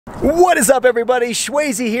What is up, everybody?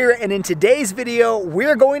 Shwazy here, and in today's video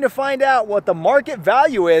we're going to find out what the market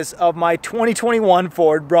value is of my 2021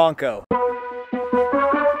 Ford Bronco.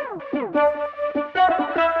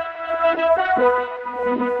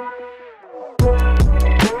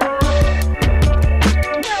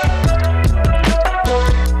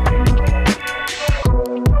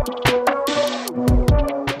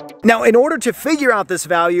 Now, in order to figure out this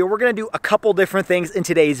value, we're going to do a couple different things in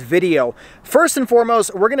today's video. First and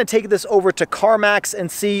foremost, we're going to take this over to Carmax and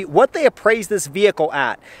see what they appraise this vehicle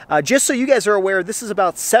at. Just so you guys are aware, this is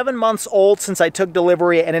about 7 months old since I took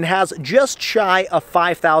delivery, and it has just shy of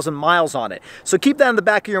 5,000 miles on it. So keep that in the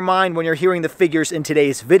back of your mind when you're hearing the figures in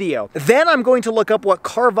today's video. Then I'm going to look up what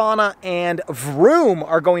Carvana and Vroom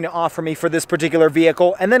are going to offer me for this particular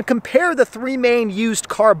vehicle, and then compare the three main used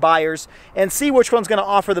car buyers and see which one's going to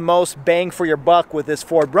offer the most bang for your buck with this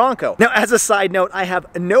Ford Bronco. Now, as a side note, I have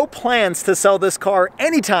no plans to sell this car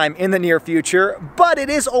anytime in the near future, but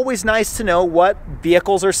it is always nice to know what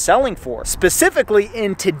vehicles are selling for. Specifically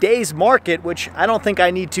in today's market, which I don't think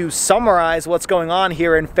I need to summarize what's going on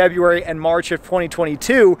here in February and March of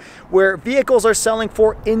 2022, where vehicles are selling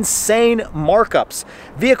for insane markups.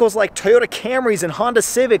 Vehicles like Toyota Camrys and Honda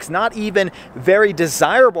Civics, not even very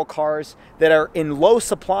desirable cars that are in low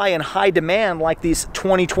supply and high demand like these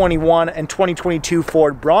 2021 and 2022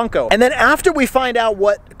 Ford Bronco. And then after we find out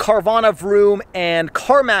what Carvana, Vroom, and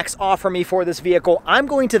Carmax offer me for this vehicle, I'm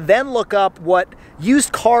going to then look up what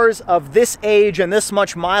used cars of this age and this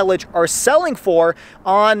much mileage are selling for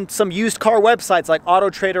on some used car websites like Auto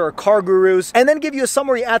Trader or Car Gurus, and then give you a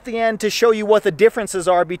summary at the end to show you what the differences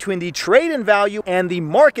are between the trade-in value and the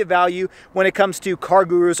market value when it comes to Car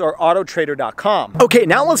Gurus or Autotrader.com. Okay,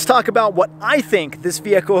 now let's talk about what I think this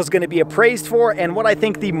vehicle is going to be appraised for and what I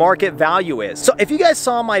think the market value is. So if you guys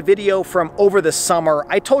saw my video from over the summer,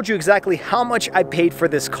 I told you exactly how much I paid for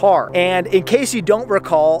this car. And in case you don't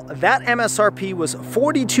recall, that MSRP was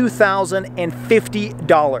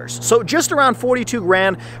 $42,050. So just around 42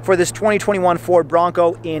 grand for this 2021 Ford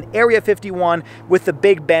Bronco in Area 51 with the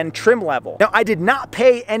Big Bend trim level. Now, I did not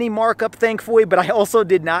pay any markup, thankfully, but I also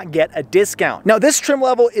did not get a discount. Now, this trim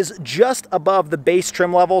level is just above the base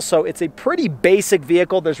trim level, so it's a pretty basic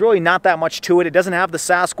vehicle. There's really not that much to it. It doesn't have the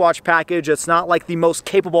Sasquatch package. It's not like the most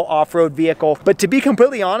capable off-road vehicle. But to be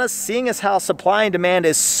completely honest, seeing as how supply and demand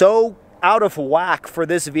is so out of whack for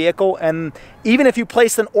this vehicle, and even if you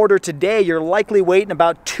place an order today, you're likely waiting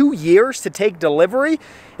about 2 years to take delivery.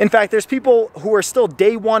 In fact, there's people who are still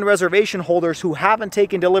day one reservation holders who haven't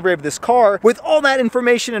taken delivery of this car. With all that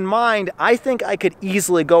information in mind, I think I could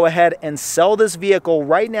easily go ahead and sell this vehicle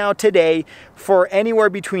right now today for anywhere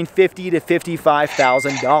between $50,000 to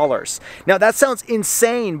 $55,000. Now, that sounds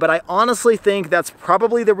insane, but I honestly think that's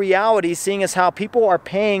probably the reality, seeing as how people are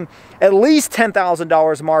paying at least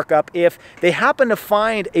 $10,000 markup if they happen to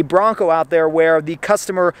find a Bronco out there where the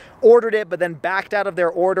customer ordered it but then backed out of their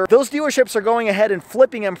order. Those dealerships are going ahead and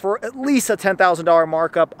flipping them for at least a $10,000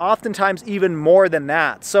 markup, oftentimes even more than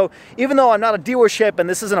that. So even though I'm not a dealership and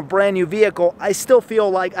this isn't a brand new vehicle, I still feel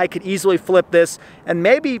like I could easily flip this and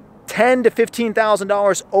maybe $10,000 to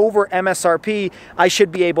 $15,000 over MSRP, I should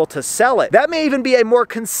be able to sell it. That may even be a more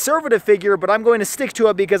conservative figure, but I'm going to stick to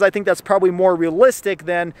it because I think that's probably more realistic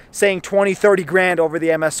than saying 20, 30 grand over the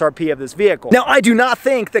MSRP of this vehicle. Now, I do not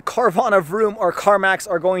think that Carvana, Vroom, or Carmax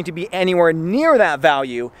are going to be anywhere near that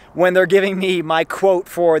value when they're giving me my quote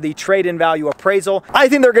for the trade-in value appraisal. I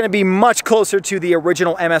think they're going to be much closer to the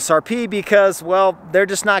original MSRP because, well, they're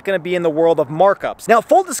just not going to be in the world of markups. Now,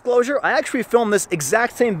 full disclosure, I actually filmed this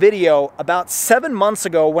exact same video about 7 months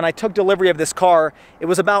ago when I took delivery of this car. It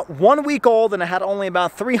was about 1 week old and it had only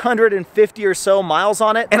about 350 or so miles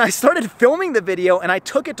on it. And I started filming the video and I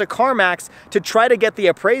took it to Carmax to try to get the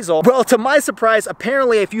appraisal. Well, to my surprise,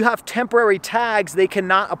 apparently if you have temporary tags, they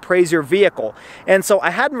cannot appraise your vehicle. And so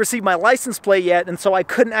I hadn't received my license plate yet, and so I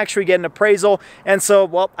couldn't actually get an appraisal. And so,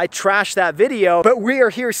 well, I trashed that video. But we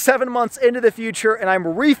are here 7 months into the future and I'm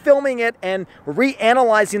refilming it and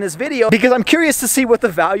reanalyzing this video because I'm curious to see what the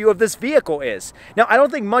value of this vehicle is. Now, I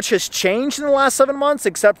don't think much has changed in the last 7 months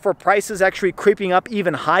except for prices actually creeping up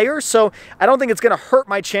even higher, so I don't think it's going to hurt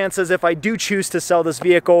my chances if I do choose to sell this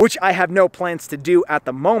vehicle, which I have no plans to do at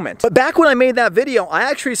the moment. But back when I made that video, I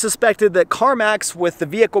actually suspected that Carmax, with the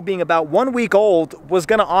vehicle being about 1 week old, was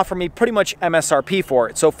going to offer me pretty much MSRP for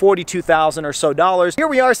it, so $42,000 or so dollars. Here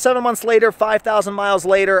we are 7 months later, 5,000 miles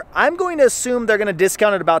later. I'm going to assume they're going to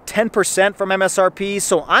discount it about 10% from MSRP,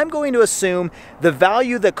 so I'm going to assume the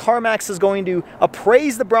value that Carmax is going to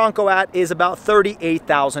appraise the Bronco at is about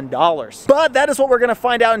 $38,000. But that is what we're going to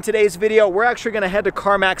find out in today's video. We're actually going to head to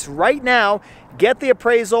Carmax right now, get the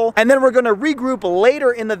appraisal, and then we're gonna regroup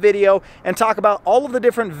later in the video and talk about all of the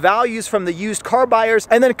different values from the used car buyers,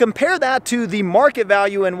 and then compare that to the market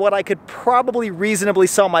value and what I could probably reasonably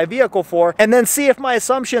sell my vehicle for, and then see if my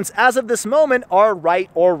assumptions as of this moment are right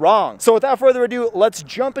or wrong. So without further ado, let's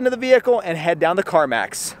jump into the vehicle and head down to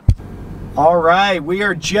Carmax. All right, we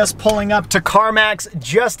are just pulling up to Carmax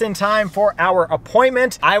just in time for our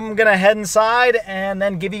appointment. I'm gonna head inside and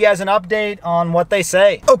then give you guys an update on what they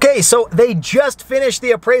say. Okay, so they just finished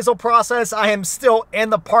the appraisal process. I am still in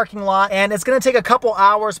the parking lot and it's gonna take a couple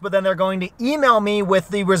hours, but then they're going to email me with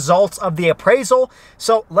the results of the appraisal.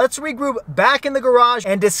 So let's regroup back in the garage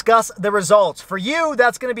and discuss the results. For you,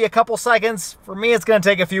 that's gonna be a couple seconds. For me, it's gonna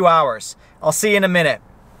take a few hours. I'll see you in a minute.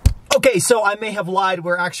 Okay, so I may have lied.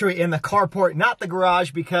 We're actually in the carport, not the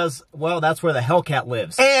garage, because, well, that's where the Hellcat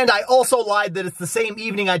lives. And I also lied that it's the same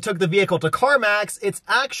evening I took the vehicle to Carmax. It's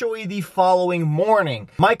actually the following morning.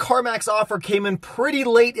 My Carmax offer came in pretty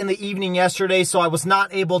late in the evening yesterday, so I was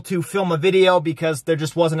not able to film a video because there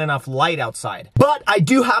just wasn't enough light outside. But I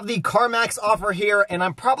do have the Carmax offer here, and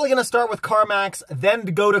I'm probably gonna start with Carmax, then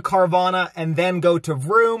go to Carvana, and then go to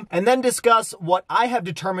Vroom, and then discuss what I have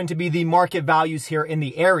determined to be the market values here in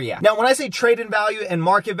the area. Now, when I say trade-in value and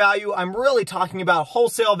market value, I'm really talking about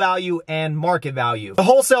wholesale value and market value. The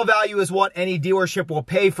wholesale value is what any dealership will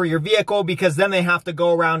pay for your vehicle, because then they have to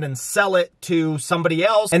go around and sell it to somebody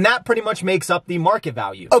else, and that pretty much makes up the market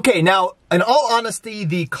value. Okay, now, in all honesty,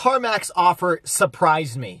 the Carmax offer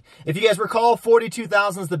surprised me. If you guys recall,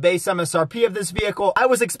 $42,000 is the base MSRP of this vehicle. I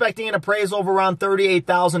was expecting an appraisal of around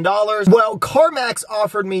 $38,000. Well, Carmax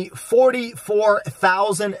offered me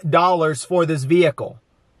 $44,000 for this vehicle.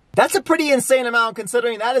 That's a pretty insane amount,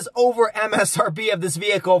 considering that is over MSRP of this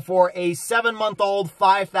vehicle for a 7-month-old,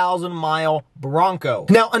 5,000-mile Bronco.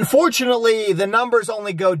 Now, unfortunately, the numbers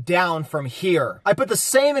only go down from here. I put the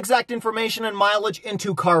same exact information and mileage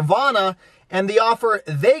into Carvana, and the offer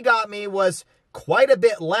they got me was quite a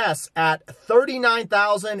bit less at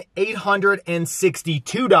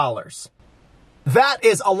 $39,862. That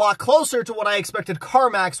is a lot closer to what I expected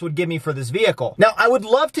Carmax would give me for this vehicle. Now, I would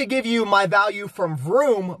love to give you my value from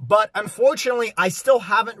Vroom, but unfortunately, I still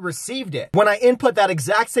haven't received it. When I input that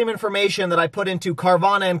exact same information that I put into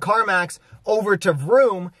Carvana and Carmax over to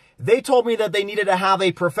Vroom, they told me that they needed to have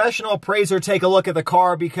a professional appraiser take a look at the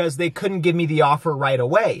car because they couldn't give me the offer right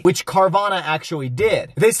away, which Carvana actually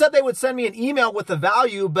did. They said they would send me an email with the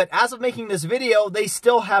value, but as of making this video, they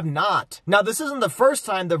still have not. Now, this isn't the first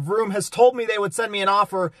time the Vroom has told me they would send me an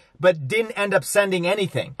offer, but didn't end up sending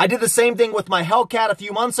anything. I did the same thing with my Hellcat a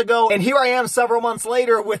few months ago, and here I am several months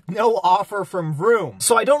later with no offer from Vroom.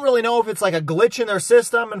 So I don't really know if it's like a glitch in their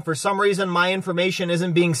system, and for some reason my information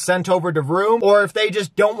isn't being sent over to Vroom, or if they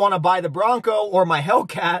just don't want to buy the Bronco or my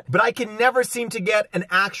Hellcat, but I can never seem to get an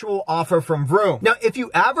actual offer from Vroom. Now, if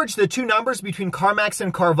you average the two numbers between Carmax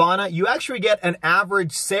and Carvana, you actually get an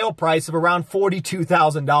average sale price of around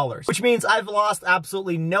 $42,000, which means I've lost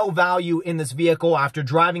absolutely no value in this vehicle after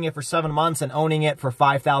driving it for 7 months and owning it for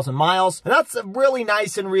 5,000 miles. And that's a really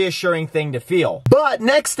nice and reassuring thing to feel. But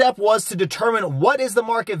next step was to determine what is the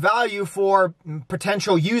market value for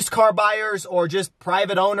potential used car buyers or just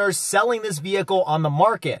private owners selling this vehicle on the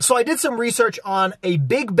market. So I did some research on a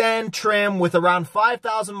Big Bend trim with around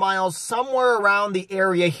 5,000 miles somewhere around the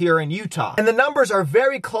area here in Utah. And the numbers are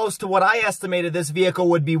very close to what I estimated this vehicle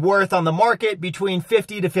would be worth on the market, between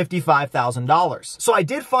 $50,000 to $55,000. So I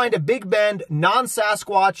did find a Big Bend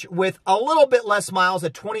non-Sasquatch with a little bit less miles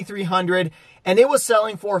at 2,300, and it was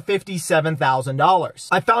selling for $57,000.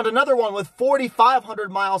 I found another one with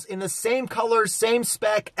 4,500 miles in the same color, same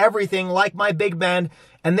spec, everything like my Big Bend,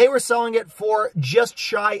 and they were selling it for just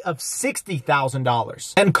shy of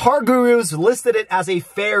 $60,000. And Car Gurus listed it as a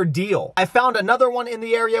fair deal. I found another one in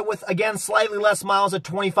the area with, again, slightly less miles at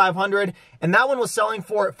 2,500, and that one was selling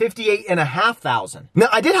for $58,500. Now,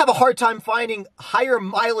 I did have a hard time finding higher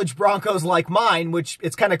mileage Broncos like mine, which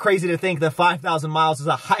it's kind of crazy to think that 5,000 miles is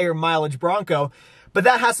a higher mileage Bronco. But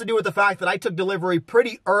that has to do with the fact that I took delivery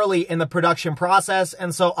pretty early in the production process,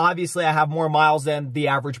 and so obviously I have more miles than the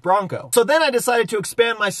average Bronco. So then I decided to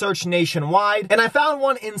expand my search nationwide, and I found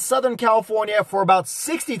one in Southern California for about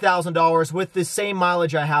 $60,000 with the same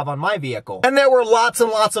mileage I have on my vehicle. And there were lots and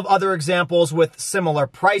lots of other examples with similar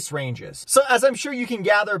price ranges. So as I'm sure you can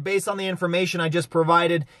gather based on the information I just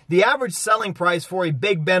provided, the average selling price for a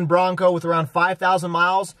Big Bend Bronco with around 5,000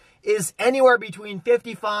 miles is anywhere between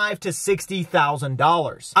 $55,000 to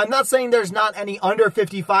 $60,000. I'm not saying there's not any under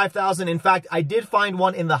 $55,000. In fact, I did find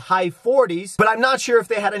one in the high 40s, but I'm not sure if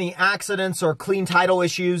they had any accidents or clean title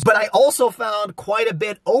issues. But I also found quite a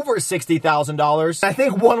bit over $60,000. I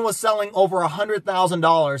think one was selling over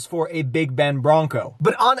 $100,000 for a Big Bend Bronco.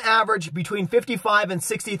 But on average, between $55,000 and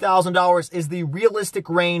 $60,000 is the realistic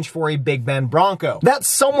range for a Big Bend Bronco. That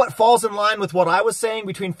somewhat falls in line with what I was saying,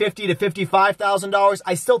 between $50,000 to $55,000.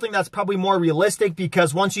 I still think that's probably more realistic,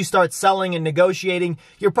 because once you start selling and negotiating,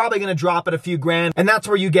 you're probably going to drop it a few grand, and that's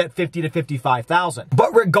where you get $50,000 to $55,000.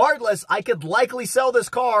 But regardless, I could likely sell this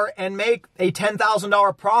car and make a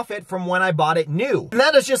 $10,000 profit from when I bought it new. And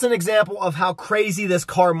that is just an example of how crazy this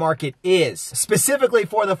car market is, specifically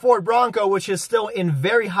for the Ford Bronco, which is still in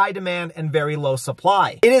very high demand and very low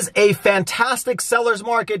supply. It is a fantastic seller's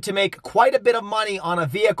market to make quite a bit of money on a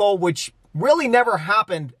vehicle, which really never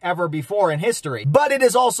happened ever before in history, but it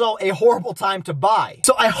is also a horrible time to buy.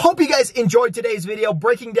 So I hope you guys enjoyed today's video,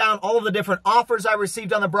 breaking down all of the different offers I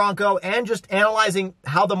received on the Bronco and just analyzing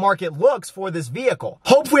how the market looks for this vehicle.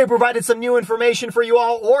 Hopefully I provided some new information for you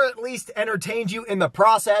all, or at least entertained you in the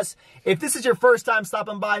process. If this is your first time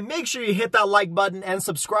stopping by, make sure you hit that like button and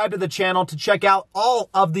subscribe to the channel to check out all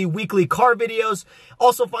of the weekly car videos.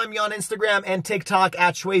 Also find me on Instagram and TikTok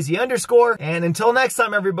at Schwazy_. And until next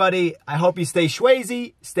time, everybody, I hope you stay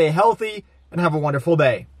Schwazy, stay healthy, and have a wonderful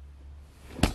day.